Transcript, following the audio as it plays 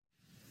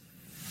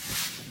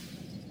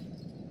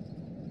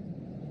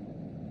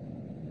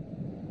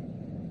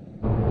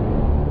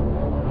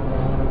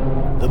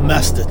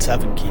Master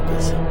Tavern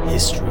Keeper's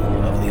History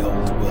of the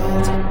Old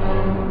World.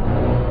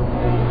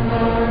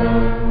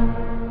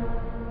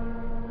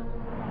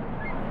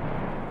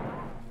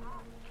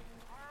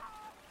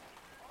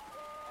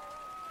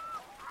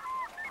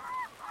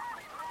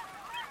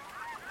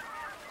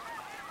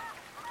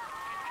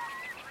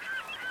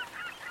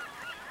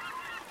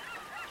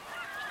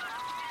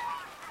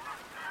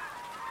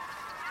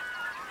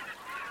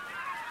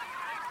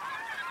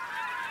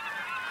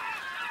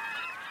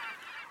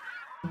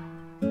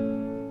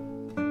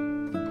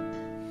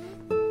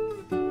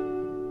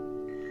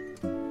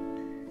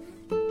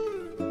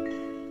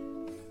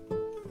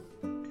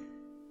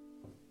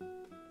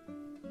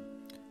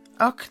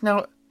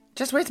 Now,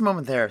 just wait a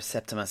moment there,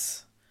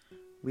 Septimus.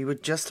 We were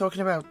just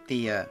talking about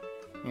the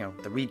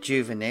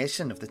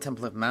rejuvenation of the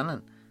Temple of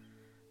Manon.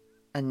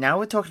 And now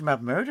we're talking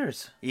about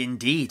murders.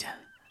 Indeed.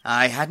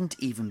 I hadn't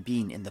even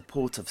been in the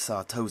port of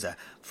Sartosa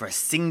for a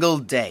single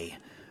day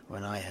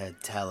when I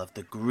heard tell of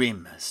the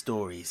grim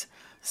stories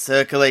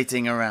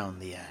circulating around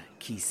the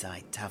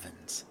quayside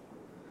taverns.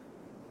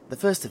 The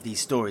first of these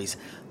stories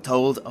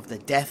told of the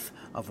death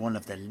of one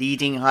of the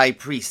leading high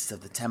priests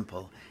of the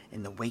temple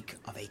in the wake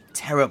of a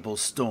terrible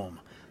storm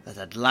that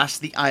had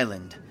lashed the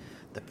island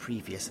the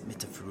previous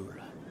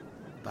Mitterfrühl,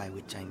 by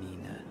which I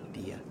mean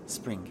the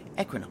spring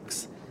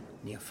equinox,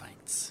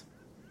 neophytes.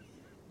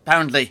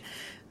 Apparently,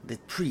 the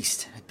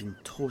priest had been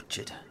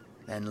tortured,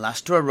 then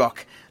lashed to a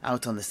rock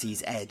out on the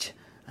sea's edge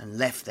and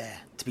left there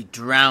to be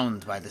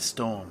drowned by the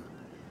storm.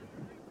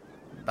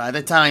 By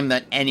the time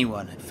that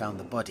anyone had found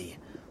the body,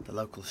 the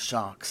local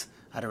sharks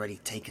had already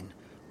taken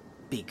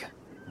big,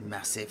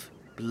 massive,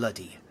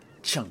 bloody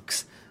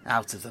chunks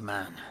out of the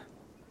man.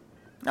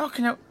 Now,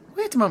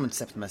 wait a moment,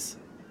 Septimus.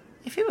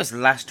 If he was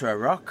lashed to a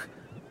rock,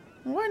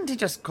 why didn't he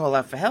just call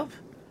out for help?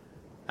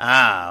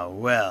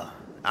 Well,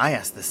 I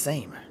asked the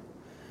same.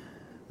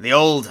 The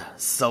old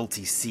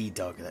salty sea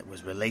dog that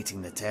was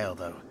relating the tale,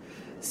 though,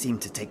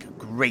 seemed to take a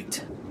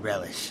great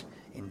relish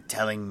in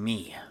telling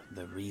me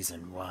the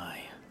reason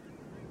why.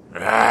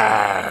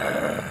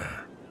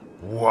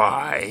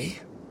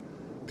 Why?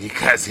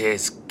 Because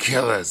his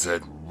killers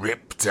had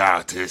ripped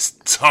out his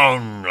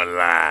tongue,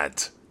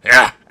 lad.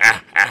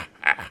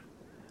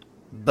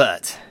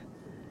 But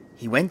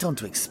he went on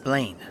to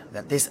explain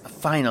that this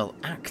final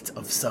act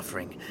of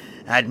suffering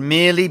had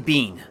merely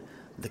been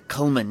the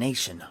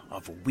culmination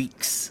of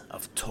weeks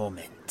of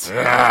torment.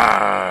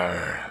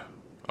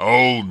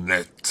 Old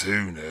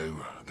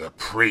Netunu, the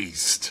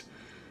priest,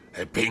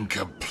 had been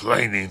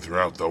complaining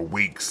throughout the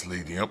weeks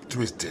leading up to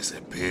his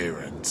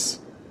disappearance.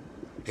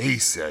 He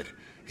said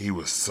he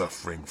was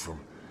suffering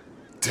from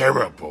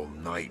terrible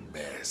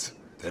nightmares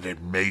that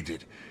had made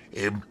it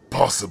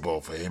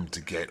impossible for him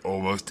to get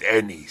almost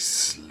any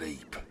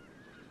sleep.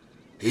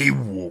 He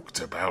walked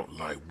about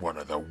like one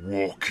of the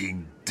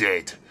walking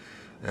dead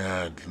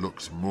and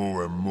looked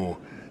more and more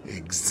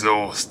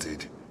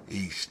exhausted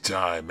each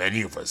time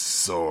any of us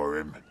saw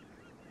him.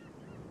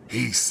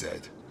 He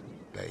said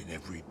that in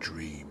every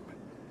dream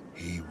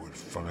he would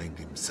find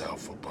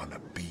himself upon a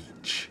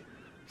beach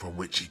from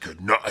which he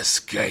could not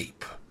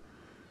escape.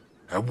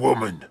 A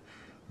woman,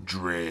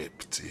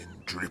 draped in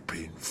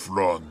dripping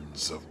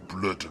fronds of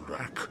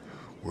blood-rack,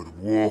 would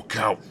walk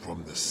out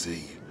from the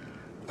sea,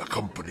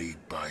 accompanied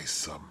by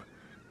some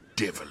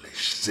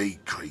devilish sea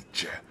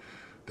creature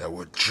that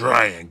would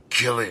try and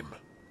kill him.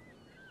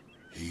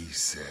 He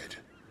said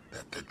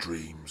that the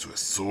dreams were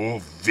so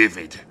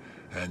vivid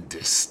and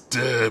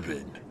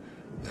disturbing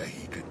that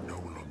he could no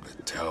longer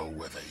tell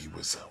whether he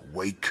was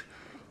awake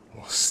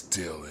or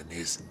still in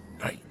his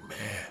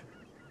nightmare.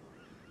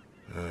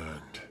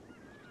 And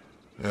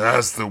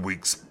as the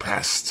weeks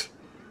passed,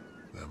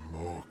 the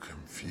more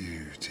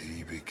confused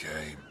he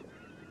became,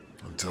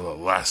 until at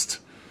last,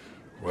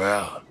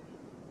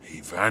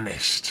 he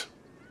vanished,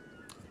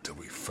 until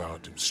we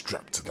found him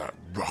strapped to that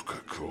rock,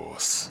 of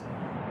course.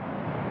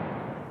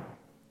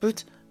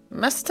 But,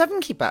 Master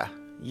Tavern Keeper,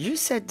 you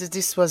said that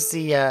this was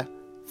the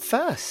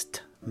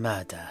first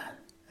murder.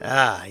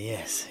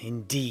 Yes,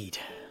 indeed.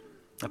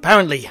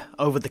 Apparently,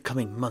 over the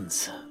coming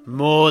months,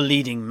 more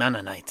leading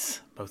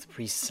Mennonites, both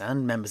priests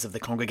and members of the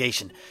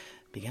congregation,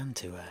 began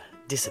to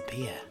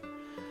disappear.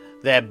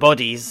 Their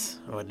bodies,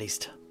 or at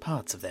least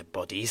parts of their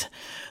bodies,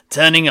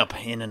 turning up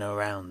in and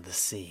around the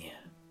sea.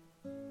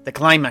 The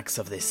climax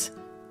of this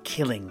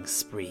killing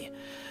spree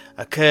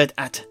occurred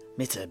at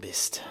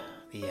Mitterbist,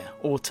 the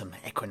autumn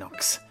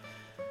equinox.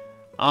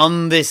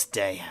 On this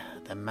day,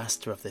 the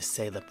master of the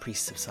sailor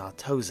priests of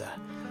Sartosa,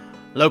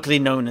 locally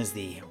known as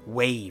the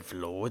Wave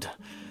Lord,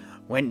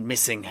 went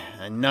missing,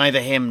 and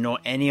neither him nor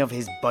any of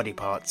his body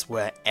parts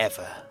were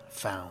ever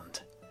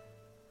found.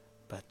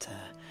 But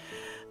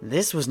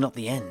this was not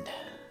the end,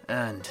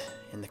 and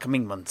in the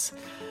coming months,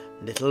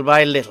 little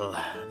by little,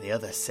 the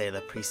other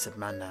sailor priests of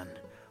Manon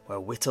were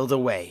whittled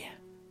away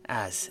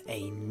as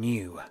a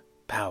new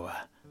power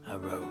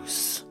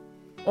arose.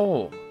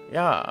 Oh,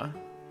 yeah.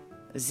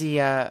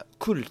 The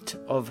cult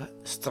of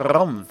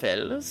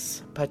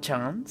Stromfels,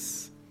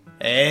 perchance?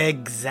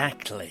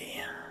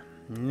 Exactly.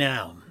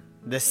 Now,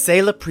 The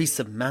sailor priests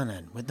of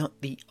Manan were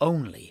not the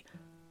only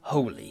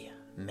holy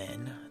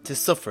men to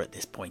suffer at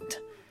this point.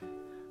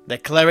 The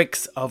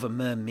clerics of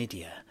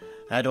Myrmidia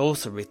had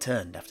also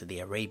returned after the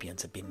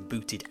Arabians had been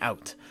booted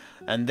out,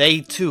 and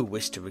they too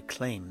wished to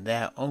reclaim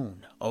their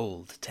own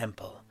old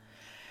temple.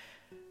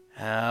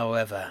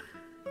 However,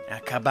 a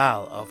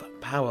cabal of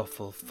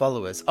powerful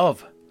followers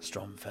of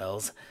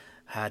Stromfels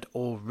had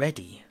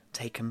already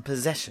taken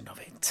possession of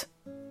it.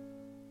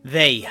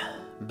 They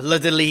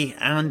bloodily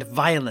and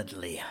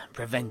violently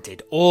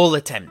prevented all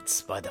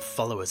attempts by the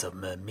followers of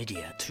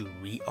Myrmidia to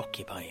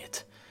reoccupy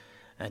it,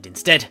 and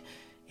instead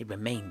it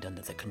remained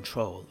under the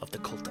control of the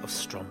cult of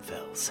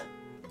Stromfels,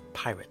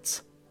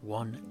 pirates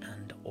one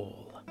and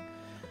all,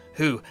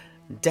 who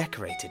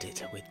decorated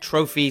it with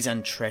trophies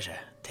and treasure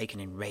taken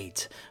in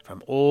raids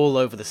from all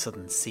over the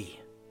southern sea.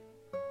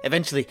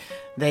 Eventually,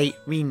 they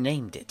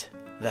renamed it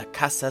the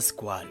Casa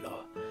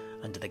Squalo,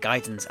 under the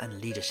guidance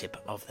and leadership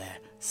of their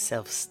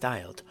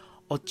self-styled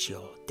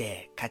Ocho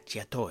de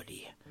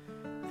Cacciatori,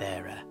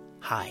 their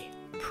high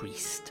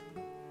priest.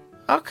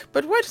 Och,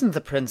 but why doesn't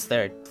the prince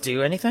there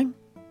do anything?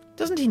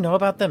 Doesn't he know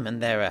about them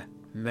and their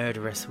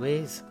murderous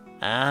ways?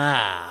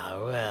 Ah,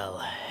 well,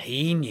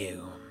 he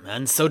knew,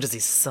 and so does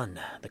his son,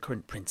 the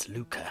current Prince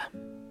Luca.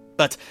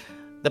 But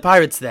the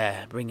pirates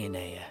there bring in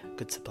a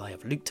good supply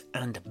of loot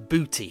and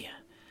booty,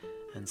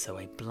 and so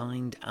a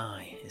blind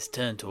eye is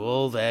turned to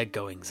all their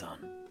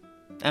goings-on.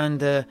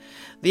 And the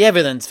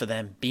evidence for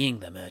them being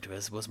the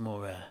murderers was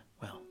more,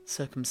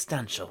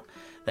 circumstantial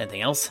than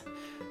anything else,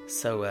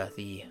 so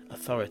the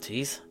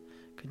authorities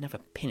could never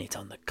pin it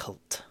on the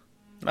cult.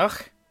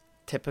 Ugh,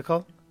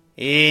 typical.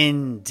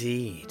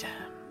 Indeed.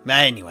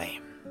 Anyway,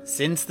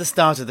 since the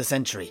start of the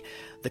century,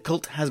 the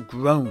cult has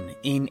grown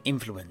in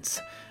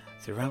influence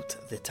throughout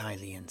the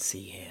Tilean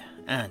Sea here,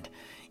 and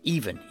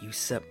even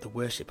usurped the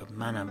worship of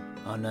Manan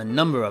on a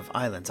number of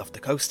islands off the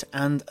coast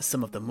and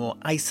some of the more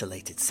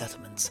isolated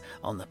settlements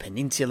on the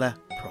peninsula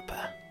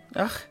proper.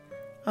 Ugh,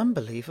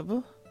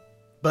 unbelievable.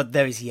 But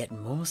there is yet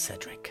more,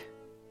 Sedrik.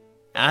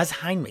 As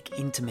Heinrich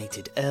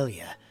intimated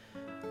earlier,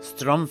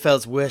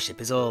 Stromfels'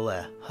 worship is all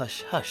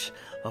hush-hush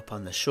up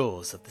on the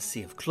shores of the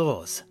Sea of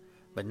Claws,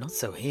 but not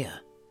so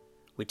here,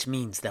 which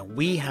means that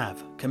we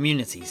have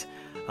communities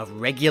of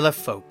regular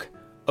folk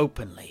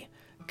openly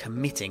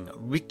committing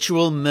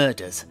ritual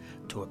murders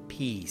to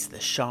appease the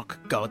shark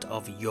god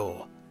of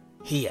yore,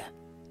 here,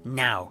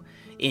 now,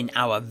 in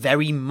our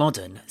very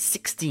modern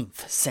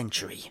 16th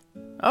century.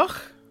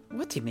 Och,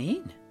 what do you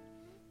mean?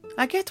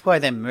 I get why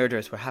them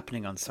murders were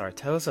happening on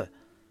Saratosa.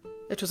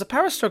 It was a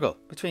power struggle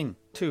between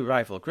two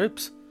rival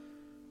groups.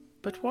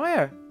 But why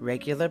are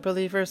regular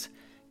believers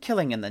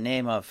killing in the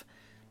name of,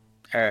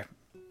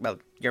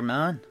 your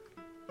man?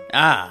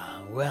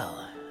 Ah,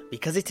 well,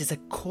 because it is a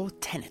core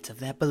tenet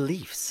of their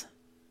beliefs.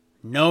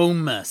 No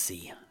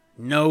mercy,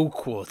 no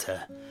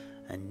quarter,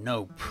 and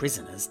no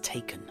prisoners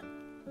taken.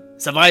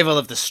 Survival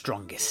of the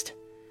strongest.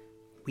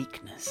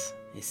 Weakness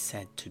is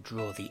said to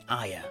draw the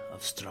ire of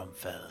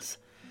Stromfels,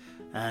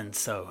 and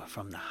so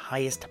from the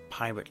highest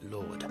pirate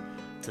lord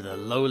to the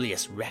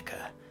lowliest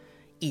wrecker,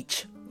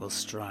 each will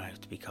strive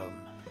to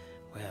become,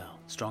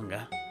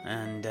 stronger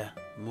and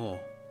more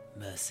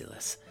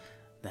merciless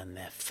than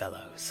their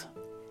fellows.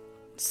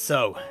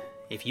 So,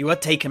 if you are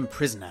taken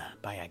prisoner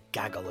by a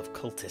gaggle of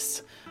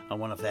cultists on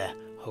one of their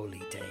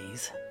holy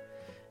days,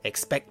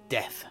 expect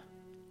death,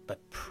 but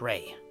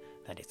pray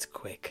that it's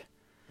quick,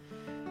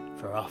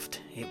 for oft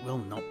it will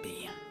not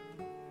be.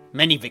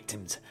 Many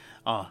victims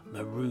are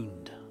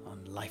marooned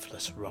on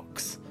lifeless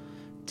rocks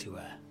to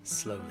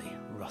slowly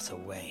rot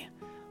away,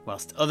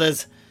 whilst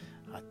others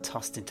are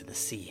tossed into the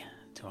sea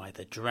to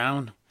either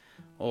drown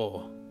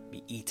or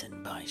be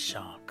eaten by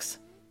sharks.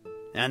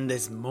 And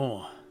there's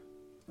more,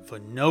 for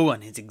no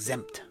one is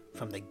exempt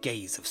from the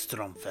gaze of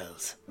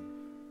Stromfels.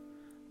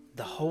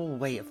 The whole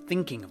way of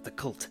thinking of the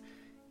cult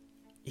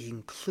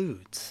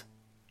includes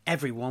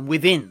everyone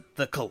within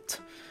the cult,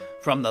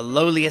 from the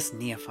lowliest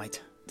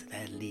neophyte to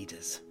their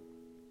leaders.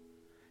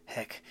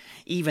 Heck,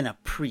 even a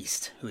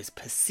priest who is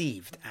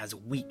perceived as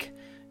weak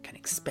can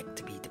expect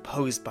to be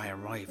deposed by a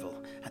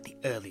rival at the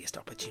earliest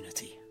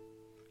opportunity.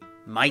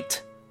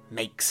 Might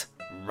makes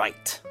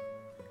right.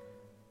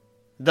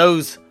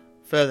 Those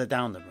further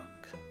down the rung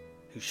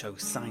who show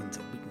signs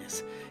of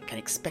weakness can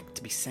expect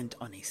to be sent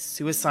on a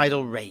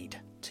suicidal raid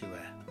to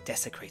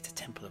desecrate a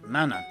temple of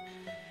Manan.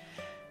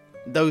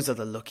 Those are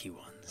the lucky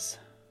ones.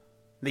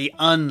 The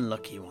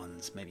unlucky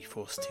ones may be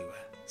forced to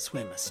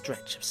swim a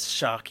stretch of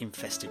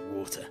shark-infested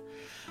water,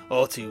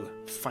 or to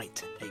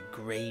fight a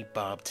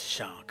grey-barbed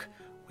shark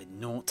with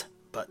naught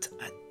but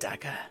a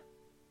dagger.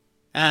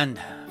 And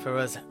for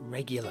us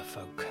regular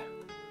folk,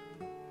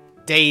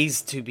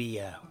 days to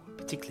be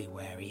particularly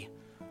wary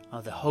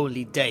are the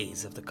holy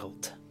days of the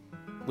cult,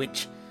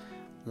 which,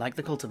 like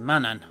the cult of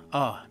Manan,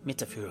 are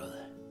Mittafurul,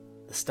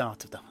 the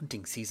start of the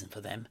hunting season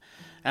for them,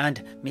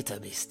 and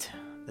Mittabist,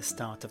 the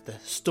start of the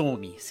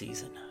stormy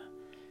season.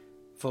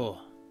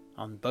 For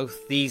on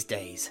both these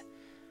days,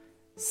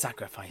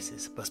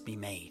 sacrifices must be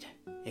made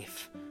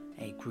if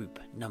a group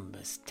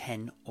numbers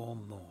 10 or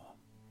more.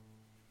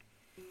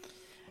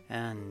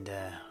 And,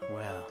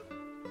 well,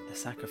 the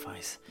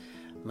sacrifice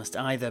must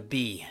either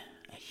be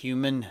a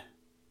human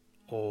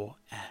or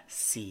a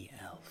sea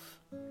elf.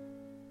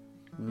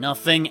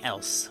 Nothing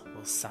else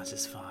will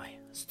satisfy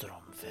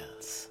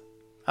Stromfels.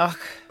 Och,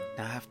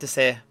 now I have to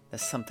say,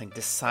 there's something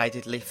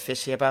decidedly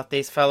fishy about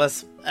these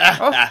fellas.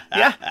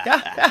 Yeah.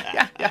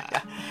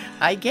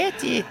 I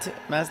get it,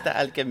 Master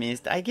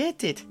Alchemist, I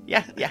get it.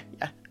 Yeah.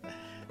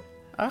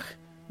 Och,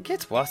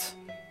 get what?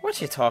 What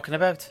are you talking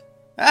about?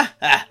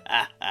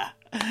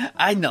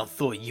 I not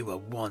thought you were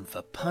one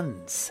for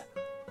puns,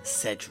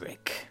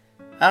 Sedrik.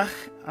 Ach,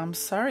 I'm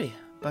sorry,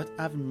 but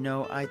I've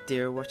no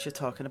idea what you're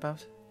talking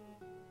about.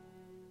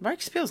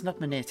 Reichspiel's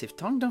not my native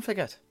tongue, don't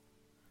forget.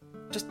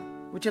 Just,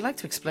 would you like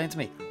to explain to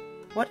me,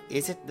 what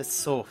is it that's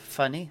so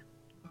funny?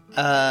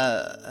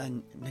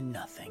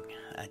 Nothing.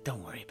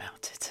 Don't worry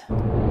about it.